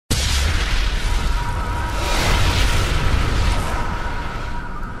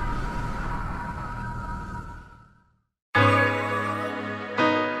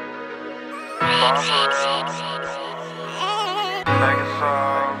Sometimes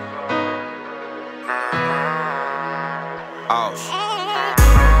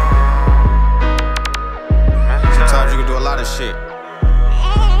you can do a lot of shit.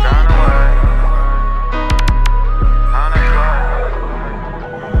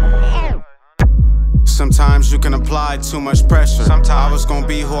 Sometimes you can apply too much pressure. I was gonna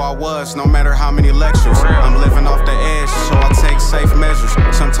be who I was, no matter how many lectures. I'm living off the edge, so I take safe measures.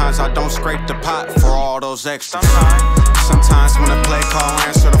 Sometimes I don't scrape the pot for all those extras. Sometimes when a play call,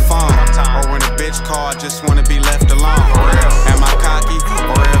 answer the phone. Or when a bitch call, I just wanna be left alone. Am I cocky,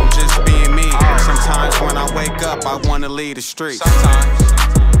 or am I just being me? Sometimes when I wake up, I wanna leave the streets.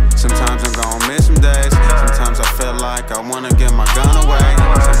 Sometimes I'm gonna miss some days. Sometimes I feel like I wanna give my gun away.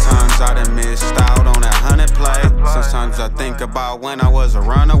 Sometimes I done missed out on that 100 play. Sometimes I think about when I was a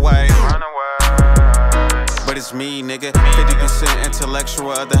runaway. But it's me, nigga. 50%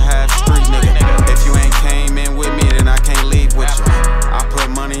 intellectual, other half street, nigga. If you ain't came in with me, then I can't leave with you. I put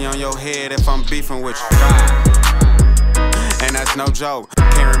money on your head if I'm beefing with you. And that's no joke.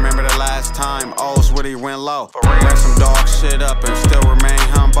 Can't remember the last time O's really went low. Ran some dog shit up and still remain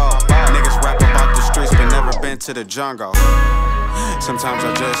humble. Niggas rap about the streets but never been to the jungle. Sometimes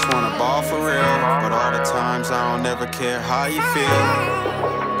I just wanna ball for real, but all the times I don't ever care how you feel.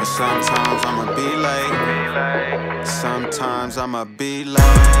 But sometimes I'ma be late. Sometimes I'ma be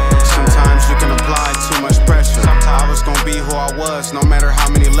late. Sometimes you can apply too much pressure. I was gonna be who I was, no matter how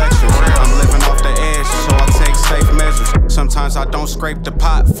many lectures. I'm living off the edge, so I take safe measures. Sometimes I don't scrape the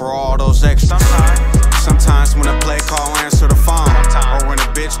pot for all those extras. Sometimes when a play call, answer the phone. Or when a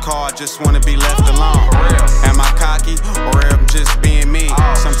bitch call, I just wanna be left alone. Am I cocky, or am I just being me?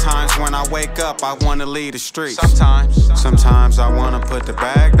 Sometimes when I wake up, I wanna leave the streets. Sometimes I wanna put the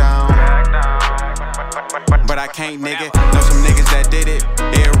bag down, but I can't, nigga. Know some niggas that did it,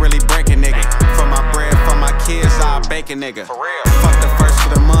 it really break a nigga. For my bread, for my kids, I'll bake a nigga. Fuck the first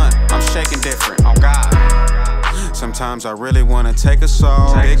of the month, I'm shaking different, oh God. Sometimes I really wanna take a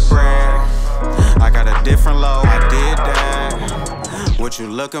soul, big bread. I got a different load, I did that. What you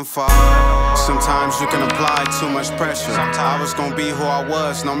looking for? Sometimes you can apply too much pressure. I was gonna be who I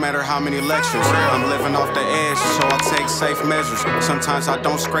was, no matter how many lectures. I'm living off the edge, so I take safe measures. Sometimes I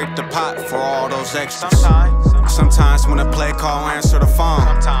don't scrape the pot for all those extras. Sometimes when a play call, answer the phone.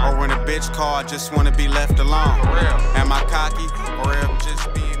 Or when a bitch call, I just wanna be left alone. Am I cocky, or am I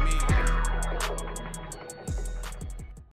just being